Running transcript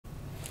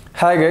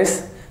Hi guys,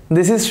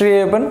 this is Shri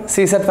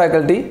CSAT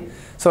faculty.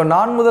 So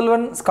Naan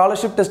mudhalvan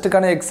scholarship test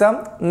கான exam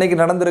இன்னைக்கு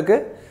நடந்திருக்கு.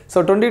 So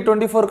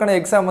 2024 கான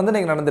exam வந்து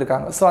இன்னைக்கு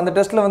நடந்திருக்காங்க. So அந்த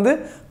டெஸ்ட்ல வந்து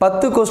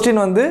 10 question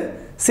வந்து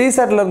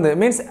CSAT ல இருந்து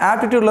means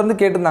aptitude ல இருந்து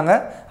கேட்டிருந்தாங்க.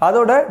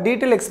 அதோட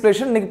detail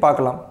explanation இன்னைக்கு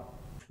பார்க்கலாம்.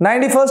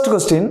 91st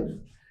question,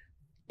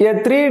 a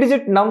 3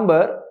 digit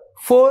number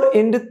 4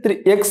 into 3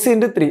 x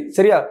into 3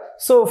 சரியா?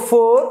 So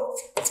 4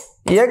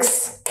 x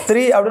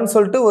 3 அப்படினு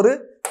சொல்லிட்டு ஒரு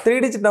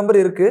 3 digit number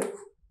இருக்கு.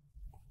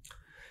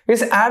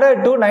 is added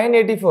to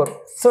 984.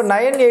 So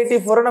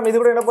 984 நம்ம இது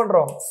கூட என்ன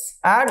பண்றோம்?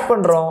 add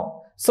பண்றோம்.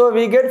 So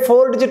we get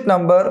 4 digit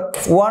number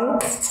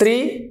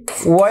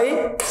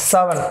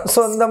 13y7. So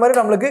இந்த மாதிரி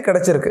நமக்கு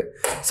கிடைச்சிருக்கு.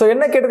 So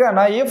என்ன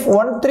கேட்டிருக்கானா if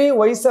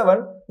 13y7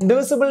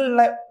 divisible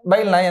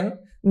by 9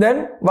 then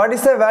what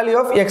is the value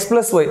of x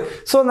plus y?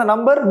 So the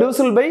number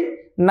divisible by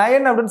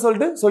 9 அப்படினு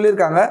சொல்லிட்டு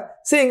சொல்லிருக்காங்க.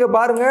 See இங்க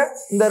பாருங்க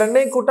இந்த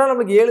ரெண்டையும் கூட்டா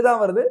நமக்கு 7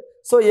 தான் வருது.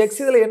 So x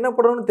இதுல என்ன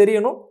போடணும்னு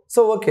தெரியணும்.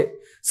 So okay.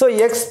 So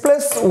x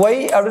plus y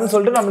அப்படினு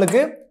சொல்லிட்டு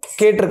நமக்கு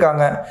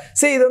கேட்டிருக்காங்க.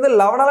 See இது வந்து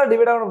 11 ஆல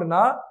டிவைட் ஆகணும்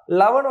அப்படினா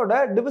 11 ஓட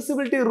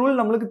divisibility rule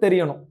நமக்கு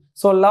தெரியணும்.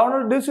 So 11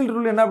 ஓட divisibility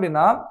rule என்ன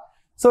அப்படினா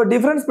so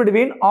difference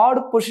between odd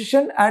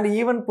position and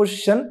even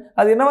position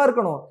அது என்னவா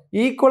இருக்கணும்?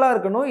 ஈக்குவலா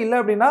இருக்கணும். இல்ல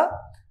அப்படினா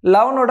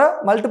 11 ஓட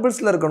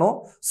மல்டிபிள்ஸ்ல இருக்கணும்.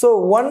 So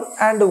 1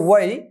 and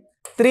y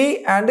 3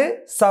 and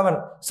 7.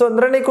 So இந்த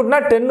ரெண்டையும் கூட்டினா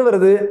 10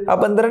 வருது.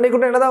 அப்ப இந்த ரெண்டையும்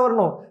கூட்டினா என்னதான்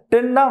வரணும்?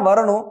 10 தான்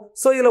வரணும்.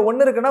 So இதுல 1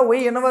 இருக்குன்னா y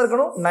என்னவா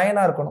இருக்கணும்? 9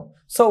 ஆ இருக்கணும்.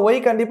 So y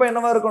கண்டிப்பா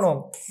என்னவா இருக்கணும்?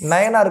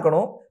 9 ஆ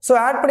இருக்கணும். So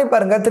ஆட் பண்ணி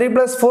பாருங்க 3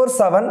 plus 4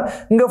 7.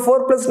 இங்க 4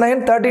 plus 9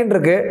 13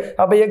 இருக்கு.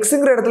 அப்ப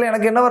xங்கற இடத்துல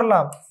எனக்கு என்ன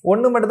வரலாம்?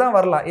 1 மட்டும் தான்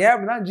வரலாம். ஏன்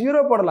அப்படினா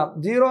 0 போடலாம்.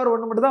 0 or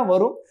 1 மட்டும் தான்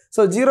வரும்.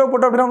 So 0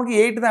 போட்டா அப்படினா நமக்கு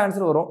 8 தான்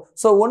ஆன்சர் வரும்.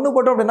 So 1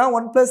 போட்டா அப்படினா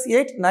 1 plus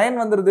 8 9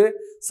 வந்துருது.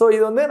 So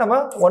இது வந்து நம்ம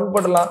 1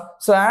 போடலாம்.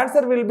 So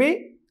answer will be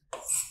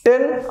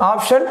 10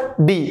 option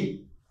D.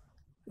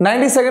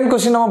 92nd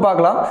question நம்ம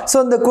பார்க்கலாம். So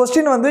இந்த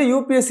question வந்து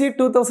UPSC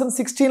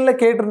 2016 ல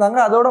கேட்டிருந்தாங்க.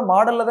 அதோட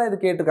மாடல்ல தான் இது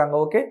கேட்டிருக்காங்க.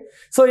 Okay.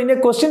 So in a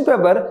question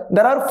paper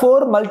there are 4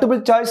 multiple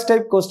choice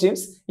type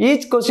questions.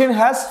 Each question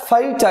has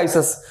 5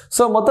 choices.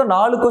 So மொத்தம்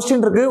 4 question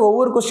இருக்கு.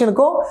 ஒவ்வொரு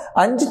questionக்கும்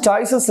 5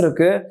 choices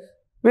இருக்கு.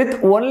 With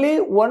only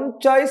one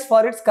choice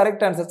for its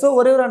correct answer. So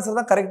ஒரே ஒரு ஆன்சர்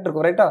தான் கரெக்ட்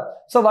இருக்கும். ரைட்டா?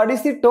 So what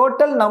is the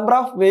total number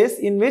of ways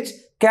in which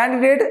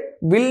candidate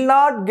will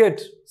not get?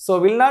 So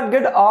will not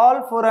get all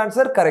 4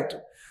 answer correct.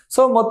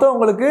 So மொத்தம்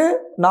உங்களுக்கு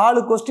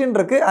 4 question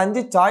இருக்கு,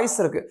 5 choice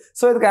இருக்கு.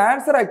 So இதுக்கு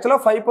ஆன்சர் ஆக்சுவலா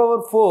 5 power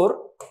 4.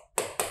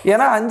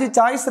 ஏன்னா 5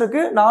 சாய்ஸ்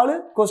இருக்கு, 4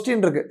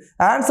 கொஸ்டின் இருக்கு.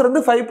 ஆன்சர்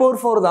வந்து 5 power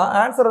 4 தான்.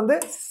 ஆன்சர் வந்து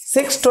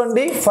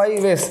 625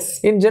 ways.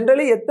 In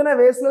generally எத்தனை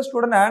வேஸ்ல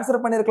ஸ்டூடெண்ட்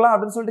ஆன்சர் பண்ணிருக்கலாம்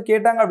அப்படின்னு சொல்லிட்டு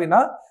கேட்டாங்க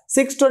அப்படின்னா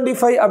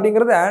 625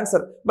 அப்படிங்கிறது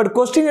ஆன்சர். பட்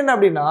கொஸ்டின் என்ன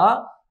அப்படின்னா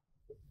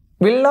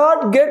will not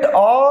get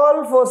all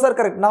 4 are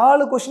correct.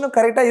 4 கொஸ்டினும்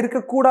கரெக்டா இருக்க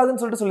கூடாதுன்னு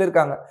சொல்லிட்டு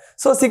சொல்லிருக்காங்க.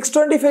 So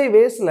 625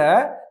 வேஸ்ல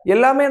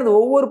எல்லாமே அந்த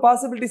ஒவ்வொரு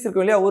பாசிபிலிட்டிஸ்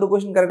இருக்கும் இல்லையா? ஒரு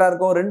கொஸ்டின் கரெக்டா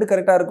இருக்கும், 2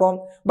 கரெக்டா இருக்கும்.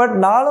 பட்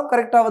 4ம்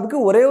கரெக்ட் ஆவதுக்கு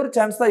ஒரே ஒரு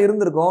சான்ஸ் தான்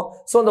இருந்திருக்கும்.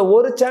 So அந்த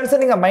ஒரு சான்ஸை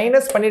நீங்க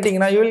மைனஸ்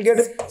பண்ணிட்டீங்கன்னா you will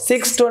get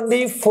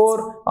 624.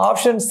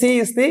 Option C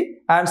is the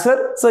answer.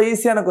 So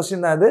ஈஸியான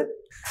கொஸ்டின் தான் அது.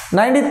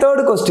 93rd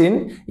question,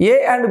 A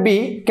and B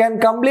can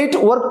complete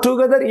work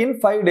together in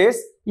 5 days.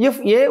 If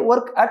A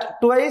work at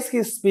twice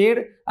his speed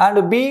and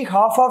B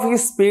half of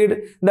his speed,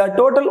 the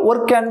total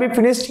work can be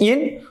finished in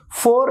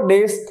 4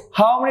 days.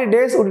 How many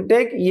days would it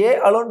take A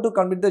alone to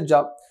complete the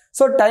job?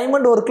 So time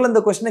and workல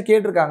இந்த கொஸ்டினை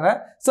கேட்டிருக்காங்க.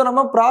 So நம்ம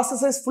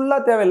processes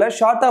ஃபுல்லாக தேவையில்லை,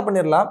 ஷார்ட்டாக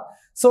பண்ணிடலாம்.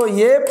 So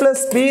A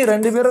plus B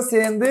ரெண்டு பேரும்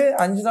சேர்ந்து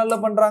 5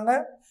 நாளில் பண்ணுறாங்க.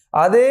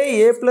 அதே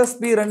A plus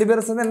B ரெண்டு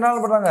பேரும் சேர்ந்து என்ன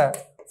நாள் பண்ணுறாங்க?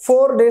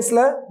 4 daysல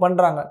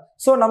பண்றாங்க.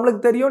 சோ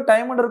நமக்கு தெரியும்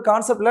டைம் அண்ட்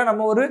கான்செப்ட்ல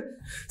நம்ம ஒரு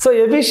சோ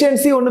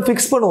எஃபிஷியன்சி ஒன்னு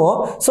ஃபிக்ஸ் பண்ணுவோம்.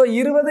 சோ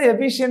 20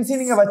 எஃபிஷியன்சி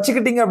நீங்க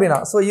வச்சுக்கிட்டீங்க அப்படினா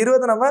சோ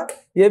 20 நம்ம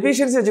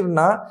எஃபிஷியன்சி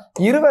வச்சுக்கிட்டோம்னா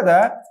 20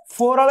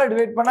 4 ஆல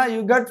டிவைட் பண்ணா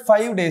you get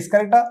 5 days.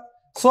 கரெக்ட்டா?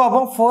 சோ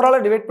அப்போ 4 ஆல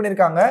டிவைட்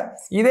பண்ணிருக்காங்க.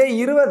 இதே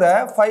 20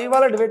 5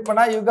 ஆல டிவைட்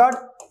பண்ணா you got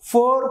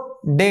 4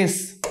 days.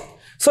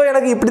 ஸோ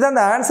எனக்கு இப்படி தான்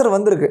இந்த ஆன்சர்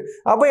வந்திருக்கு.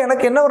 அப்போ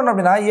எனக்கு என்ன வரணும்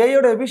அப்படின்னா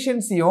ஏயோட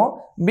எஃபிஷியன்சியும்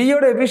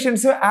பியோட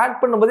எஃபிஷியன்சியும் ஆட்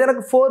பண்ணும்போது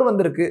எனக்கு 4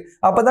 வந்திருக்கு.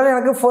 அப்போ தானே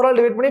எனக்கு 4 ஆல்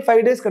டிவைட் பண்ணி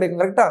 5 டேஸ் கிடைக்கும்.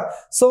 கரெக்டா?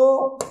 So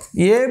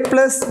A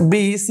plus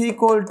B is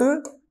equal to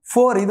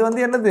 4. இது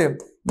வந்து என்னது?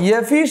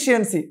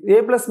 Efficiency.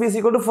 A plus B is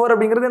equal to 4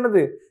 அப்படிங்கிறது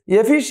என்னது?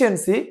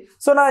 எஃபிஷியன்சி.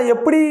 ஸோ நான்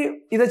எப்படி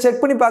இதை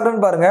செக் பண்ணி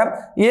பார்க்குறேன்னு பாருங்க.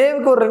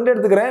 ஏவுக்கு ஒரு 2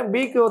 எடுத்துக்கிறேன்,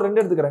 பிக்கு ஒரு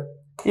 2 எடுத்துக்கிறேன்.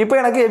 இப்போ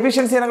எனக்கு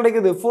எஃபிஷியன்சி என்ன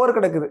கிடைக்குது? 4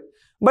 கிடைக்குது.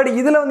 பட்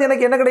இதில் வந்து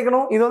எனக்கு என்ன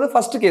கிடைக்கணும்? இது வந்து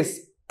ஃபர்ஸ்ட் கேஸ்.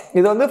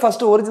 இது வந்து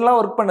ஃபர்ஸ்ட் ஒரிஜினலா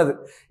ஒர்க் பண்ணது.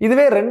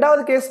 இதுவே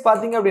ரெண்டாவது கேஸ்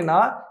பாத்தீங்க அப்படின்னா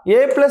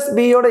A plus B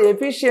யோட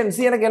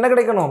எஃபிஷியன்சி எனக்கு என்ன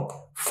கிடைக்கணும்?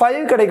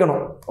 5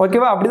 கிடைக்கணும்.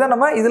 ஓகேவா? அப்படிதான்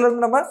நம்ம இதுல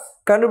இருந்து நம்ம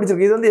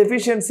கண்டுபிடிச்சிருக்கோம். இது வந்து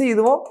எஃபிஷியன்சி,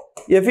 இதுவும்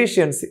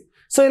எஃபிஷியன்சி.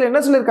 சோ இதுல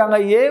என்ன சொல்லிருக்காங்க?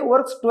 A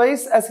works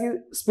twice as his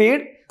speed,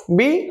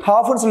 B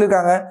half னு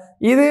சொல்லிருக்காங்க.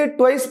 இது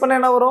twice பண்ண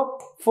என்ன வரும்?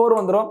 4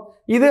 வந்துரும்.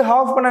 இது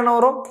half பண்ண என்ன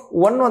வரும்?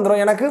 1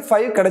 வந்துரும். எனக்கு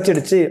 5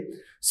 கிடைச்சிடுச்சு.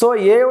 சோ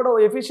A யோட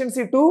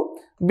எஃபிஷியன்சி 2,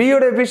 B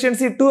யோட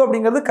எஃபிஷியன்சி 2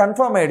 அப்படிங்கிறது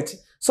கன்ஃபார்ம் ஆயிடுச்சு.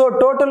 So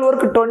total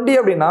work 20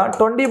 அப்படின்னா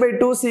 20 by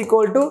 2 is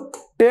equal to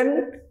 10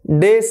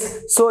 days.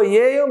 So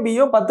A யும் B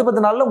யும்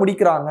 10 நாள்ல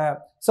முடிக்கிறாங்க.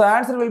 So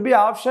answer will be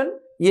option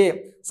A.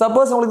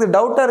 Suppose உங்களுக்கு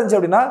டவுட்டாக இருந்துச்சு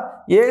அப்படின்னா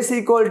A is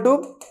equal to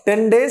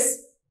 10 days,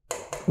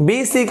 B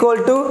is equal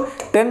to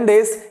 10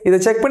 days. இதை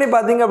செக் பண்ணி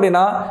பார்த்தீங்க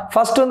அப்படின்னா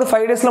ஃபர்ஸ்ட் வந்து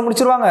 5 டேஸில்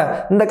முடிச்சிருவாங்க.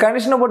 இந்த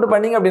கண்டிஷனை போட்டு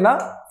பண்ணீங்க அப்படின்னா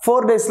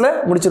 4 டேஸில்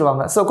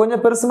முடிச்சிருவாங்க. ஸோ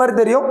கொஞ்சம் பெருசு மாதிரி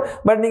தெரியும்,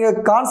 பட் நீங்கள்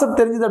கான்செப்ட்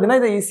தெரிஞ்சது அப்படின்னா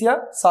இதை ஈஸியாக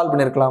சால்வ்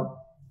பண்ணியிருக்கலாம்.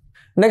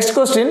 Next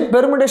question,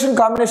 permutation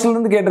combination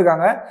இருந்து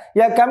கேட்டிருக்காங்க.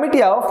 A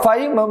committee of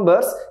 5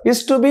 members is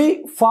to be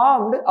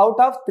formed out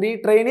of 3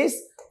 trainees,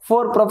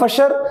 4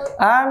 professor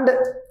and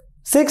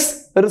 6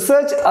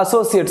 research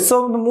associates. So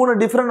 3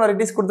 different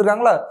varieties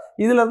கொடுத்திருக்காங்களா,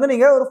 இதுல இருந்து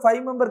நீங்க ஒரு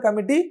 5 member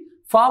committee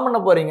form பண்ண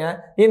போறீங்க.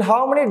 In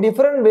how many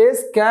different ways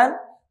can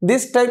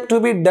this type to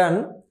be done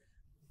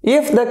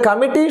if the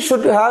committee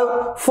should have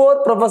 4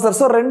 professors?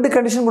 So 2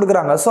 condition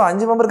கொடுக்குறாங்க. So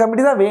 5 member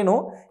committee தான்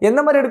வேணும். எந்த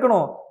மாதிரி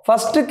எடுக்கணும்?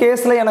 First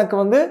caseல எனக்கு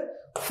வந்து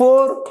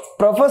 4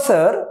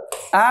 professor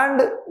and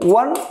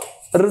 1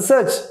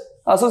 research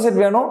associate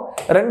வேணும்.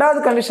 ரெண்டாவது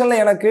கண்டிஷன்ல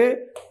எனக்கு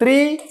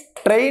 3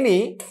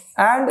 trainee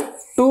and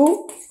 2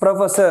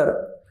 professor.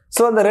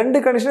 ஸோ அந்த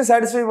 2 கண்டிஷனை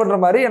சாட்டிஸ்ஃபை பண்ணுற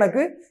மாதிரி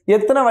எனக்கு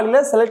எத்தனை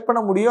வழியில் செலக்ட் பண்ண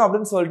முடியும்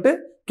அப்படின்னு சொல்லிட்டு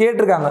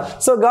கேட்டிருக்காங்க.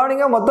 ஸோ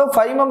கவனிங்க, மொத்தம்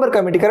 5 மெம்பர்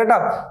கமிட்டி கரெக்டா.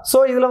 ஸோ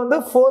இதில் வந்து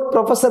 4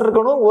 ப்ரொஃபஸர்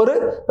இருக்கணும், ஒரு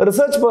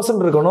ரிசர்ச்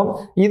பர்சன் இருக்கணும்.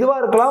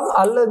 இதுவாக இருக்கலாம்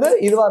அல்லது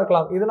இதுவாக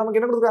இருக்கலாம். இது நமக்கு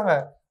என்ன கொடுத்துருக்காங்க?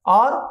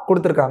 ஆர்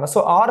கொடுத்துருக்காங்க.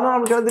 ஸோ ஆர்னா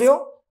நமக்கு என்ன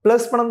தெரியும்?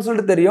 ப்ளஸ் பண்ணணும்னு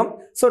சொல்லிட்டு தெரியும்.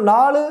 ஸோ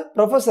 4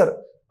 ப்ரொஃபஸர்,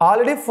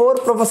 ஆல்ரெடி 4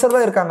 ப்ரொஃபஸர்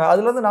தான் இருக்காங்க.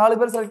 அதுல இருந்து 4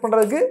 பேர் செலக்ட்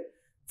பண்ணுறதுக்கு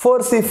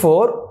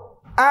 4C4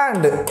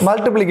 and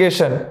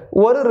multiplication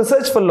ஒரு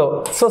ரிசர்ச் ஃபெல்லோ.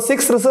 ஸோ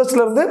 6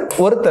 ரிசர்ச்ல இருந்து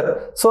ஒருத்தர்.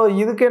 ஸோ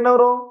இதுக்கு என்ன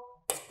வரும்?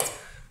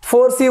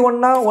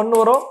 4C1னா 1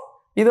 வரும்.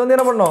 இது வந்து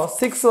என்ன பண்ணும்?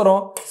 6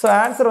 வரும். ஸோ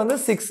ஆன்சர் வந்து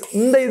 6.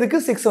 இந்த இதுக்கு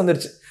 6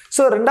 வந்துருச்சு.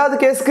 ஸோ ரெண்டாவது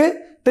கேஸ்க்கு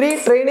 3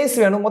 ட்ரைனிஸ்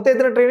வேணும். மொத்தம்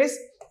எத்தனை ட்ரைனிஸ்?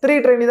 3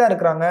 ட்ரைனி தான்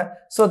இருக்கிறாங்க.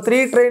 ஸோ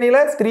 3 ட்ரைனில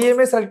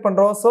 3யுமே செலக்ட்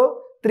பண்றோம். ஸோ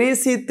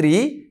 3C3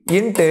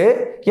 இன்ட்டு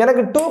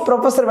எனக்கு 2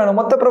 ப்ரொஃபஸர் வேணும்.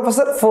 மொத்த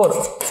ப்ரொஃபஸர் 4.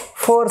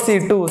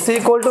 4C2 =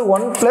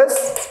 1 +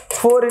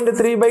 4 ×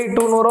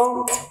 3/2 வரும்.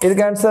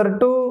 இதுக்கு ஆன்சர்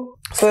 2.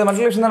 ஸோ இது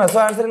மல்டிப்ளிகேஷன் தானே. ஸோ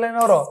ஆன்சர் இல்லை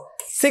என்ன வரும்?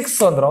 6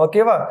 வந்துடும்.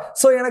 ஓகேவா?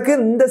 ஸோ எனக்கு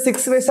இந்த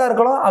 6 வேஸாக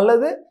இருக்கலாம்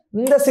அல்லது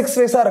இந்த 6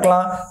 வேஸாக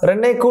இருக்கலாம்.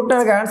 ரெண்டையும் கூட்டினா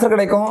எனக்கு ஆன்சர்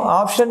கிடைக்கும்.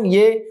 ஆப்ஷன்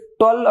A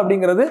 12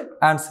 அப்படிங்கிறது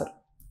answer.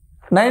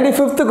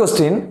 95th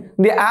question.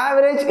 The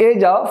average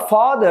age of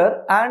father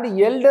and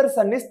elder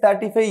son is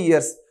 35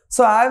 years.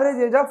 So average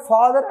age of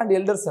father and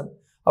elder son.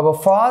 அப்போ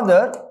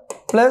father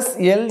plus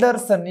elder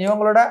son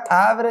இவங்களோட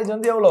average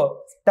வந்து எவ்வளோ?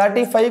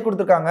 35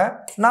 கொடுத்துருக்காங்க.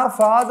 நான்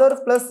father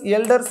plus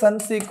elder son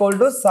 =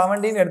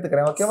 17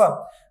 எடுத்துக்கிறேன். ஓகேவா?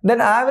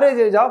 Then average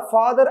age of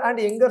father and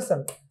younger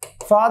son.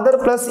 father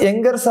plus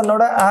younger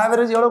sonோட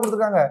average எவ்வளோ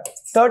கொடுத்துருக்காங்க?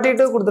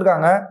 32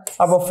 கொடுத்துருக்காங்க.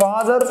 அப்போ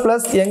father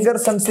plus younger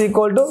son =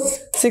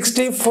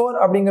 64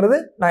 அப்படிங்கிறது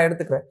நான்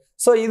எடுத்துக்கிறேன்.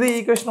 ஸோ இது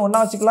ஈக்குவேஷன்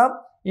 1 வச்சுக்கலாம்,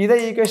 இதை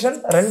ஈக்குவேஷன்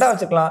 2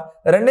 வச்சுக்கலாம்.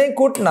 ரெண்டையும்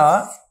கூட்டினா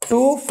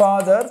 2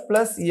 father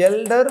plus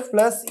elder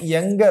plus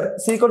younger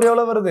 =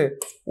 எவ்வளோ வருது?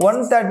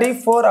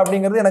 134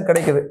 அப்படிங்கிறது எனக்கு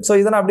கிடைக்குது. ஸோ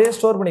இதை நான் அப்படியே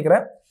ஸ்டோர்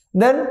பண்ணிக்கிறேன்.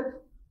 தென்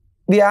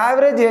the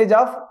average age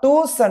of 2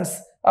 sons.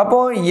 அப்போ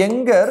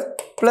younger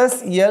plus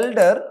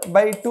elder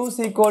by 2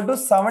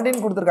 = 17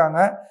 கொடுத்துருக்காங்க.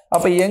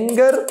 அப்போ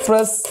younger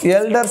plus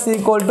elder =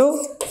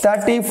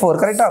 34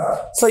 கரெக்டா?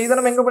 ஸோ இதை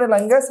நம்ம எங்கே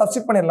பண்ணிடலாம்? இங்கே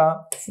சப்ஸ்டிட் பண்ணிடலாம்.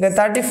 இங்கே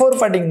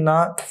 34 பார்த்தீங்கன்னா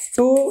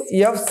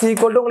 2F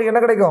 = உங்களுக்கு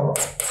என்ன கிடைக்கும்?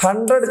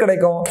 100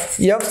 கிடைக்கும்.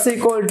 F =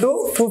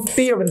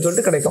 50 அப்படின்னு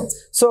சொல்லிட்டு கிடைக்கும்.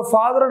 ஸோ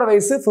ஃபாதரோட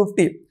வயசு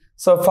 50.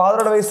 ஸோ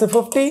ஃபாதரோட வயசு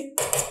 50.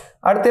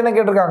 அடுத்து என்ன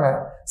கேட்டிருக்காங்க?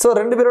 ஸோ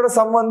 2 பேரோட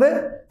சம் வந்து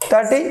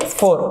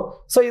 34.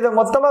 ஸோ இதை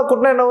மொத்தமாக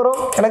கூட்டினா என்ன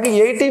வரும்? எனக்கு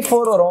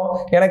 84 வரும்.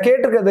 எனக்கு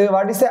கேட்டிருக்கிறது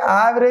what is the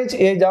average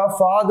age of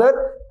father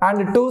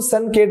and 2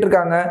 Sun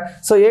கேட்டிருக்காங்க.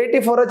 ஸோ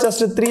 84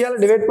 ஜஸ்ட் 3ஆல்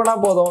டிவைட்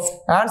பண்ணால் போதும்.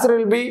 Answer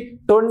will be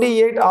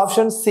 28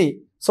 option C.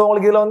 So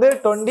உங்களுக்கு இதில் வந்து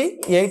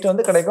 28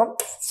 வந்து கிடைக்கும்.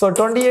 ஸோ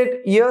 28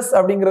 இயர்ஸ்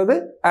அப்படிங்கிறது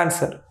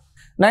answer.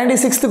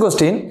 96th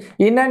question.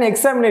 In an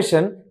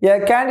examination, a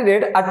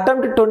candidate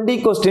attempt 20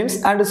 questions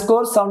and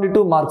scores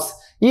 72 marks.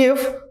 If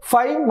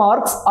 5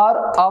 marks are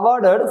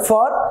awarded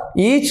for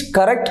each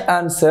correct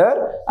answer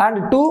and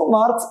 2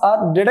 marks are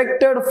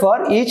deducted for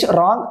each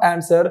wrong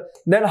answer,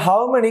 then how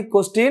many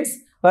questions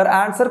were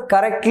answered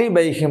correctly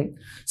by him?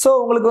 So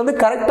உங்களுக்கு வந்து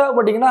கரெக்டாக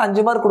போட்டிங்கன்னா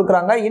 5 mark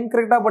கொடுக்குறாங்க,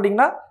 இன்கரெக்டாக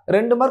போட்டிங்கன்னா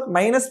 2 mark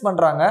minus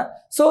பண்ணுறாங்க.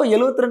 So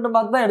 72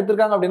 mark தான்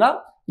எடுத்திருக்காங்க அப்படின்னா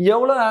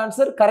எவ்வளோ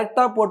ஆன்சர்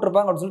கரெக்டாக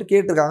போட்டிருப்பாங்க அப்படின்னு சொல்லிட்டு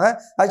கேட்டிருக்காங்க.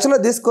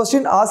 ஆக்சுவலாக this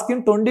question ask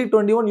in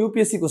 2021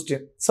 UPSC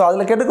question. So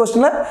அதில் கேட்ட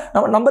கொஸ்டினில்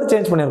நம்ம நம்பர்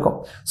சேஞ்ச் பண்ணியிருக்கோம்.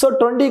 ஸோ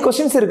 20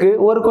 கொஸ்டின்ஸ் இருக்குது.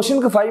 ஒரு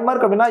கொஸ்டினுக்கு 5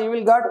 மார்க் அப்படின்னா you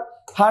will God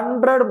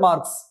 100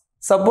 marks.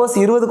 Suppose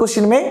 20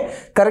 கொஸ்டினுமே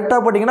கரெக்டாக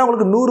போட்டிங்கன்னா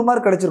உங்களுக்கு 100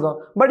 மார்க் கிடைச்சிருக்கும்.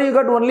 But you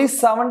got only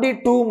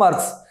 72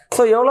 marks.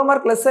 So எவ்வளோ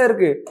மார்க் லெஸ்ஸாக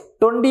இருக்குது?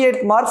 28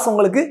 மார்க்ஸ்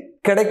உங்களுக்கு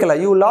கிடைக்கல.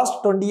 You last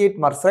 28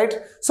 marks right.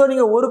 So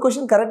நீங்கள் ஒரு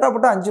கொஸ்டின் கரெக்டாக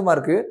போட்டால் 5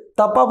 மார்க்கு,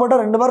 தப்பாக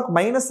போட்டால் 2 மார்க்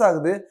மைனஸ்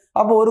ஆகுது.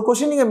 அப்போ ஒரு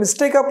கொஸ்டின் நீங்கள்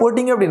மிஸ்டேக்காக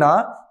போட்டிங்க அப்படின்னா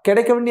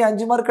கிடைக்க வேண்டிய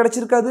 5 மார்க்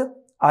கிடைச்சிருக்காது.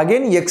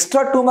 அகெயின்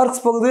எக்ஸ்ட்ரா 2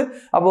 மார்க்ஸ் போகுது.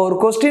 அப்போ ஒரு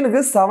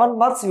கொஸ்டினுக்கு 7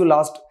 மார்க்ஸ் யூ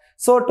லாஸ்ட்.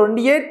 ஸோ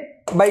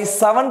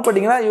 28/7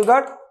 போட்டிங்கன்னா you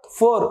got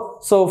 4.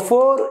 So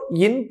 4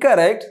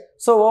 incorrect.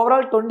 So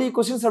overall 20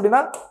 questions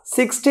அப்படின்னா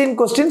 16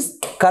 கொஸ்டின்ஸ்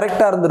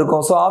கரெக்டாக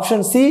இருந்திருக்கும். So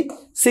option C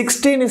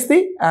 16 is the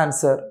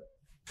answer.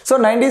 So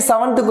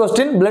 97th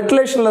question blood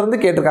relation ல இருந்து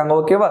கேட்டிருக்காங்க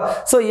ஓகேவா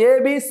so A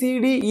B C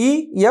D E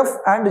F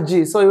and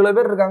G so இவ்வளவு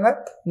பேர் இருக்காங்க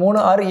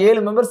 3 6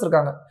 7 மெம்பர்ஸ்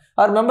இருக்காங்க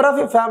are member of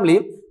a family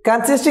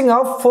consisting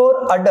of 4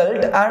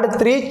 adult and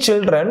 3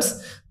 children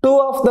 2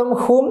 of them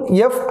whom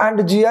F and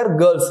G are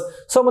girls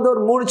so மொத்தம்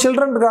ஒரு 3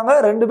 children இருக்காங்க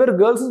 2 பேர்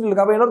girls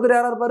இருக்காங்க அப்ப இன்னொருத்தர்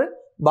யாரா இருப்பாரு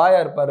பாயா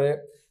இருப்பாரு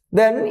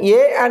then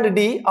A and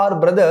D are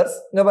brothers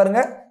இங்க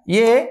பாருங்க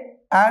A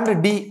and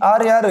D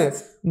are யாரு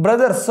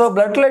brothers so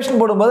blood relation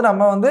போடும்போது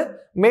நம்ம வந்து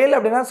மேல்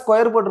அப்படினா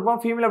ஸ்கொயர் போட்டுருப்போம்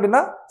ஃபீமேல் அப்படினா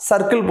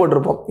circle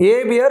போட்டுருப்போம் A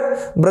B are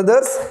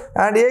brothers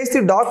and A is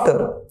the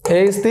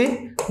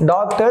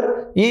doctor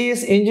E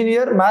is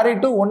engineer married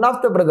to one of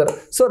the brother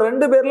so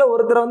ரெண்டு பேர்ல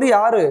ஒருத்தர் வந்து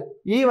யாரு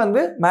E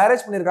வந்து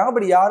மேரேஜ் பண்ணிருக்காங்க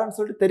பட் யாருன்னு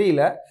சொல்லிட்டு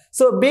தெரியல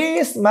so B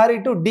is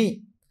married to D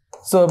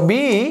so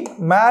B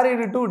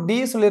married to D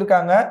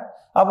சொல்லிருக்காங்க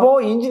அப்போ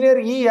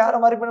இன்ஜினியர் E யாரை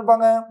மேரி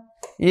பண்ணிருப்பாங்க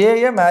A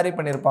ய மேரி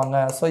பண்ணிருப்பாங்க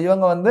so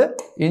இவங்க வந்து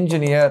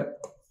இன்ஜினியர்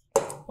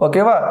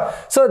ஓகேவா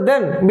so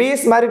then B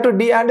is married to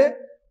D and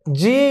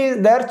G is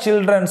their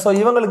children so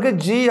இவங்களுக்கு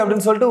G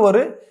அப்படினு சொல்லிட்டு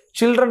ஒரு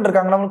children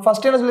இருக்காங்க நமக்கு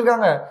ஃபர்ஸ்ட் என்ன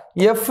சொல்லிருக்காங்க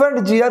F and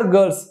G are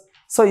girls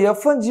so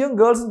F and G யும்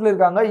girls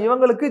சொல்லிருக்காங்க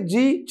இவங்களுக்கு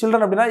G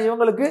children அப்படினா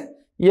இவங்களுக்கு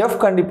F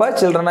கண்டிப்பா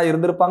children-ஆ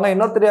இருந்திருப்பாங்க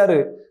இன்னொருத்தர் யாரு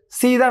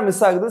C தான்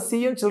மிஸ் ஆகுது C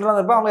யும் children-ஆ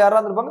இருப்பாங்க அவங்க யாரா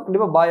இருந்திருப்பாங்க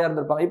கண்டிப்பா பாயா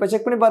இருந்திருப்பாங்க இப்போ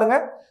செக் பண்ணி பாருங்க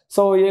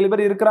so 7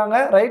 பேர் இருக்காங்க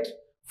ரைட்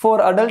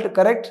 4 adult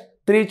correct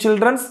 3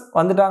 children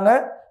வந்துட்டாங்க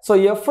so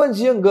F and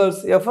G யும் girls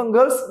F and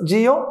girls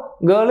G யும்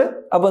girl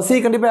அப்ப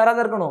C கண்டிப்பா யாரா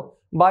தான் இருக்கணும்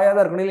பாயா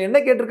தான் இருக்கணும் இல்ல என்ன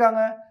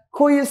கேட்டிருக்காங்க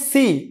who is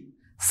C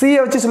C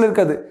வச்சு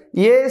சொல்லிருக்காது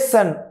A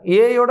son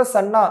A யோட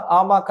சன்னா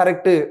ஆமா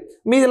கரெக்ட்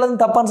மீதி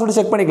எல்லாம் தப்பான்னு சொல்லி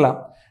செக் பண்ணிக்கலாம்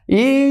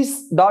E is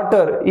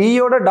daughter E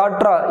யோட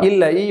டாட்டரா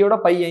இல்ல E யோட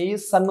பையன் E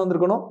son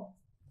வந்திருக்கணும்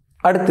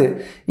அடுத்து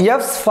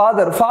F's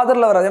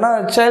fatherல வராது ஏன்னா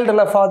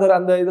சைல்ட்ல ஃாதர்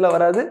அந்த இதுல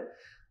வராது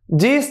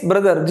G is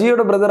brother G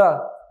யோட பிரதரா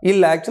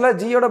இல்ல ஆக்சுவலா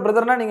G யோட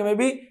பிரதர்னா நீங்க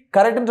மேபி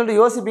கரெக்ட்னு சொல்லி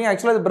யோசிப்பீங்க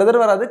ஆக்சுவலா இது பிரதர்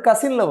வராது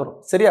கசின்ல வரும்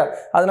சரியா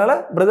அதனால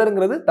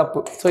பிரதர்ங்கிறது தப்பு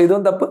சோ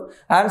இதுவும் தப்பு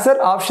answer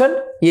option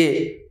A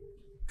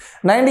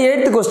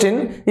 98th question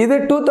இது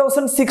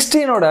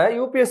 2016 ஓட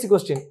UPSC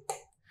question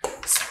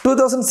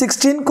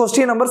 2016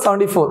 question number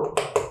 74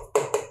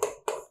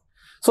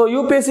 so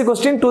UPSC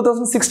question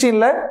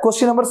 2016 ல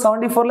question number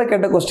 74 ல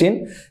கேட்ட question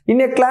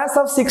in a class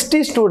of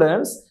 60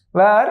 students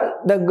where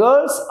the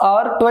girls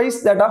are twice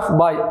that of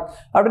boy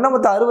அப்படினா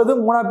மொத்தம் 60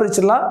 மூணா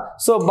பிரிச்சிடலாம்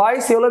so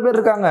boys எவ்வளவு பேர்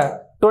இருக்காங்க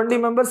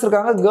 20 members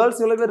இருக்காங்க girls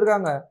எவ்வளவு பேர்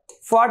இருக்காங்க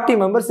 40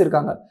 members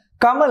இருக்காங்க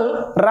Kamal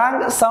rank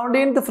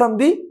 17th from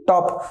the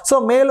top so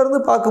மேல இருந்து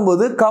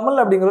பாக்கும்போது கமல்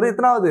அப்படிங்கிறது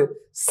எத்தனாவது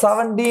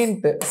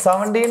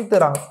 17th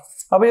rank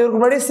அப்ப இவருக்கு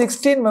முன்னாடி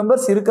 16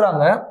 members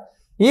இருக்காங்க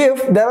if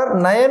there are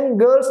 9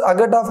 girls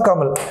ahead of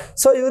Kamal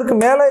so இவருக்கு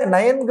மேல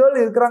 9 girls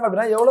இருக்காங்க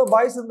அப்படினா எவ்வளவு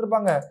boys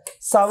இருந்திருப்பாங்க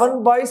 7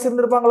 boys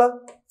இருந்திருப்பாங்களா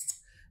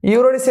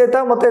இவரோட சேர்த்தா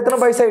மொத்தம் எத்தனை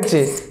boys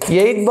ஆயிடுச்சு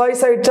 8 boys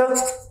ஆயிடுச்சா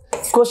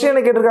क्वेश्चन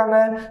என்ன கேட்டிருக்காங்க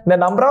the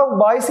number of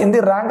boys in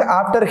the rank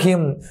after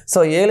him so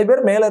 7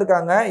 பேர் மேல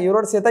இருக்காங்க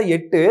இவரோட சேர்த்தா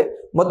 8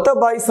 மொத்த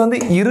boys வந்து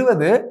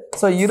 20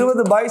 so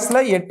 20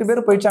 boysல 8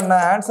 பேர் போயிச்சாங்க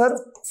answer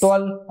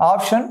 12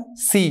 option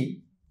C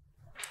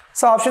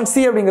so option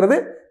C அப்படிங்கிறது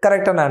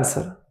கரெக்ட்டான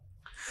ஆன்சர்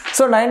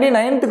so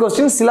 99th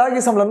question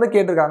சிலாகிசம்ல இருந்து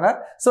கேட்டிருக்காங்க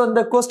so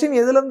இந்த question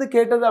எதுல இருந்து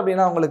கேட்டது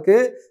அப்படினா உங்களுக்கு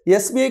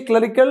SBI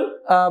clerical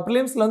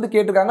prelims-ல இருந்து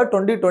கேட்டிருக்காங்க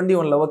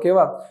 2021 ல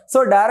ஓகேவா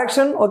so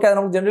direction ஓகே அது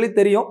நமக்கு ஜெனரலி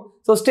தெரியும்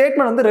so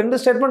statement வந்து ரெண்டு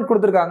ஸ்டேட்மென்ட்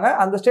கொடுத்திருக்காங்க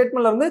அந்த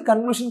ஸ்டேட்மென்ட்ல இருந்து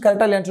கன்க்ளூஷன்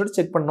கரெக்ட்டா இல்லையான்னு சொல்லி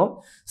செக் பண்ணனும்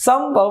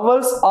some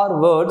vowels are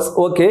words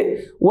okay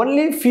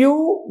only few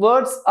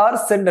words are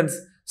sentence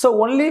so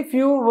only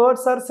few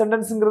words are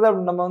sentenceங்கிறது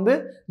நம்ம வந்து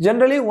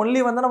ஜெனரலி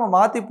only வந்து நம்ம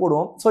மாத்தி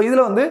போடுவோம் so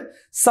இதுல வந்து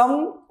some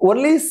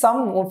only some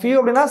few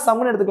அப்படினா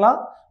some னு எடுத்துக்கலாம்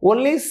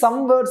only some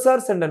words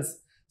are sentence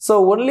so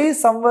only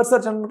some words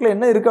are sentenceல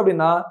என்ன இருக்கு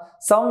அப்படினா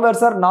some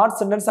words are not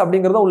sentence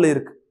அப்படிங்கறது உள்ள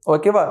இருக்கு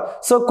ஓகேவா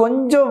so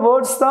கொஞ்சம்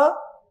words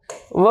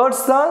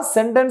தான்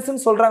சென்டென்ஸ்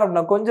னு சொல்றாங்க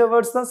அப்படினா கொஞ்சம்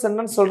வேர்ட்ஸ் தான்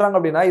சென்டென்ஸ் சொல்றாங்க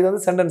அப்படினா இது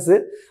வந்து சென்டென்ஸ்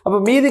அப்ப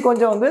மீதி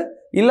கொஞ்சம் வந்து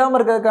இல்லாம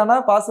இருக்கிறதுக்கான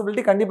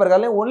பாசிபிலிட்டி கண்டிப்பா இருக்கு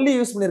அதுல only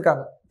யூஸ்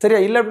பண்ணிருக்காங்க சரியா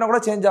இல்ல அப்படினா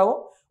கூட சேஞ்ச் ஆகும்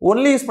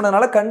only யூஸ்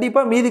பண்ணனால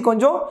கண்டிப்பா மீதி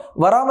கொஞ்சம்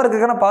வராம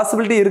இருக்கிறதுக்கான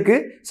பாசிபிலிட்டி இருக்கு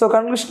so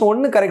conclusion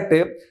 1 correct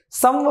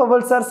some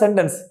vowels are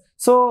sentence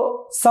so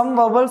some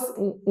vowels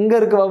இங்க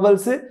இருக்கு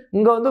vowels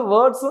இங்க வந்து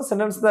words-உம்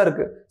sentence தான்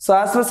இருக்கு so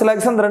as well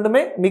selection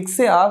ரெண்டுமே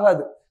மிக்ஸே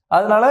ஆகாது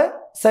அதனால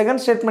second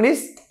statement is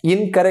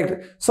incorrect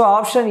so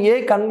option A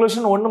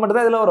conclusion 1 மட்டும்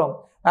தான் இதுல வரும்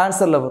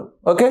ஆன்சர்ல வரும்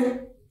okay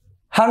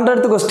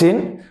 100th question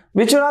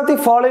which one of the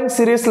following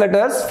series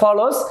letters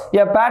follows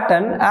a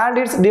pattern and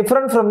it's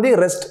different from the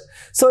rest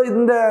so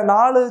இந்த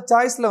நாலு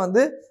சாய்ஸ்ல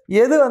வந்து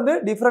எது வந்து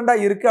டிஃபரண்டா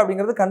இருக்கு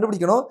அப்படிங்கறது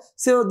கண்டுபிடிக்கணும்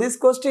so this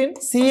question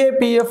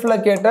CAPF ல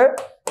கேட்ட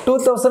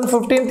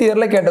 2015th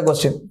இயர்ல கேட்ட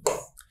question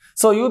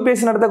so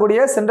UPSC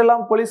நடத்தக்கூடிய சென்ட்ரல்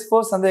ஆர்ம் போலீஸ்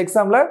ஃபோர்ஸ் அந்த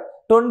எக்ஸாம்ல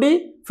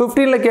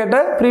 2015 ல கேட்ட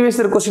previous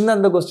year question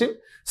தான் இந்த question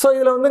so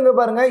இதுல வந்து இங்க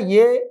பாருங்க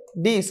A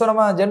D so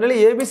நம்ம generally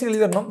ABC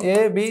எழுதிரணும் A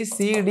B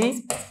C D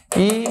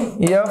E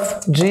F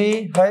G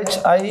H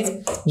I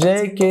J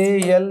K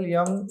L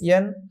M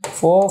N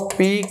O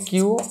P Q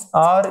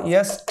R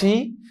S T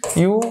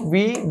U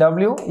V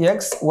W X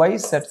Y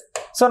Z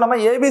so நம்ம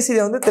ABC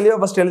வந்து தெளிவா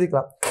first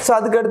எழுதிக்கலாம் so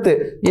அதுக்கு அடுத்து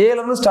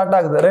ஏலேருந்து start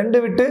ஆகுது,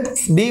 2 விட்டு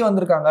D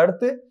வந்திருக்காங்க,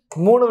 அடுத்து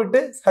 3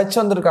 விட்டு ஹெச்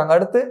வந்திருக்காங்க,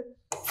 அடுத்து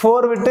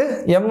 4 விட்டு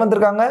எம்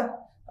வந்திருக்காங்க,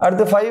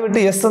 அடுத்து 5 விட்டு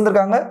எஸ்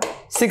வந்திருக்காங்க,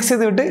 6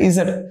 இது விட்டு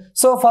இசட்.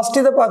 ஸோ ஃபர்ஸ்ட்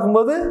இதை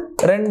பார்க்கும்போது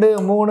 2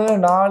 3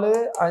 4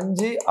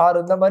 5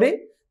 6 இந்த மாதிரி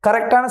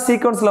கரெக்டான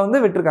சீக்வன்ஸில் வந்து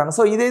விட்டுருக்காங்க.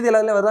 ஸோ இதே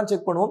எல்லாத்துலேயும் வருதான்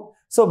செக் பண்ணுவோம்.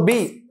 ஸோ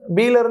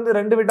பியிலேருந்து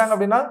 2 விட்டாங்க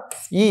அப்படின்னா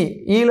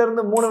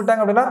இலேருந்து 3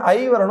 விட்டாங்க அப்படின்னா ஐ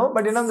வரணும்.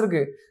 பட் என்ன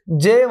வந்திருக்கு,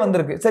 ஜே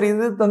வந்திருக்கு. சரி,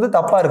 இது வந்து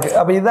தப்பாக இருக்குது.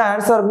 அப்போ இதுதான்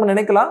ஆன்சர் இருக்குன்னு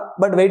நினைக்கலாம்,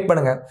 பட் வெயிட்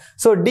பண்ணுங்க.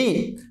 ஸோ டி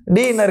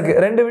என்ன இருக்குது,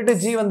 2 விட்டு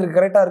ஜி வந்திருக்கு,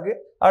 கரெக்டாக இருக்குது.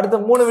 அடுத்து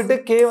 3 விட்டு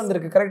கே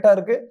வந்திருக்கு, கரெக்டாக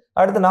இருக்குது.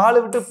 அடுத்து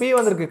 4 விட்டு பி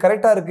வந்திருக்கு,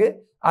 கரெக்டாக இருக்குது.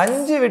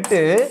 5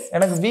 விட்டு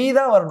எனக்கு வி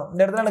தான் வரணும்,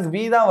 இந்த இடத்துல எனக்கு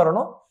வி தான்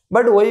வரணும்.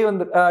 பட் ஒய்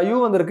வந்து யூ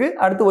வந்திருக்கு,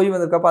 அடுத்து ஒய்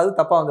வந்திருக்கு. அப்போ அது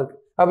தப்பாக வந்திருக்கு.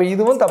 அப்போ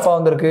இதுவும் தப்பாக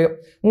வந்திருக்கு.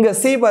 இங்கே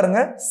சி பாருங்க,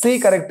 சி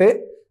கரெக்டு.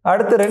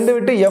 அடுத்து 2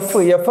 விட்டு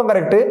எஃப்பும்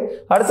கரெக்டு.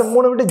 அடுத்து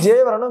 3 விட்டு ஜே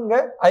வரணும், இங்கே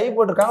ஐ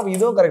போட்டிருக்காங்க. அப்போ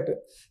இதுவும் கரெக்டு.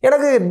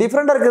 எனக்கு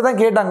டிஃப்ரெண்டாக இருக்குது தான்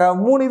கேட்டாங்க,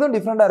 3 இதுவும்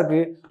டிஃப்ரெண்டாக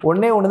இருக்குது,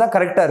 ஒன்று தான்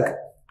கரெக்டாக இருக்குது.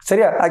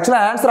 சரியா?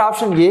 ஆக்சுவலாக answer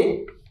option A.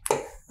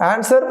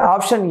 Answer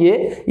option A.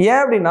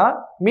 ஏன் அப்படின்னா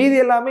மீதி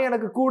எல்லாமே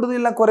எனக்கு கூடுது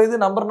இல்லை குறையுது,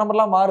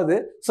 நம்பர்லாம் மாறுது.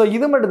 ஸோ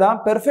இது மட்டும்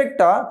தான்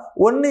பெர்ஃபெக்டாக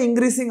ஒன்று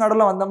இன்க்ரீசிங்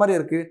ஆர்டரில் வந்த மாதிரி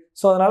இருக்குது.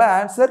 ஸோ அதனால்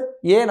ஆன்சர்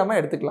ஏ நம்ம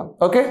எடுத்துக்கலாம்.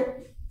 Okay,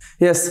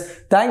 S,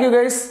 thank you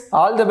guys,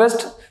 all the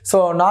best. So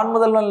நான்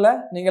முதல்வனில்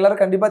நீங்கள்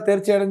எல்லோரும் கண்டிப்பாக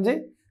தேர்ச்சி அடைஞ்சு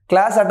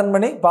கிளாஸ் அட்டன்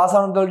பண்ணி பாஸ்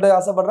ஆகணும்னு சொல்லிட்டு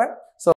ஆசைப்பட்றேன்.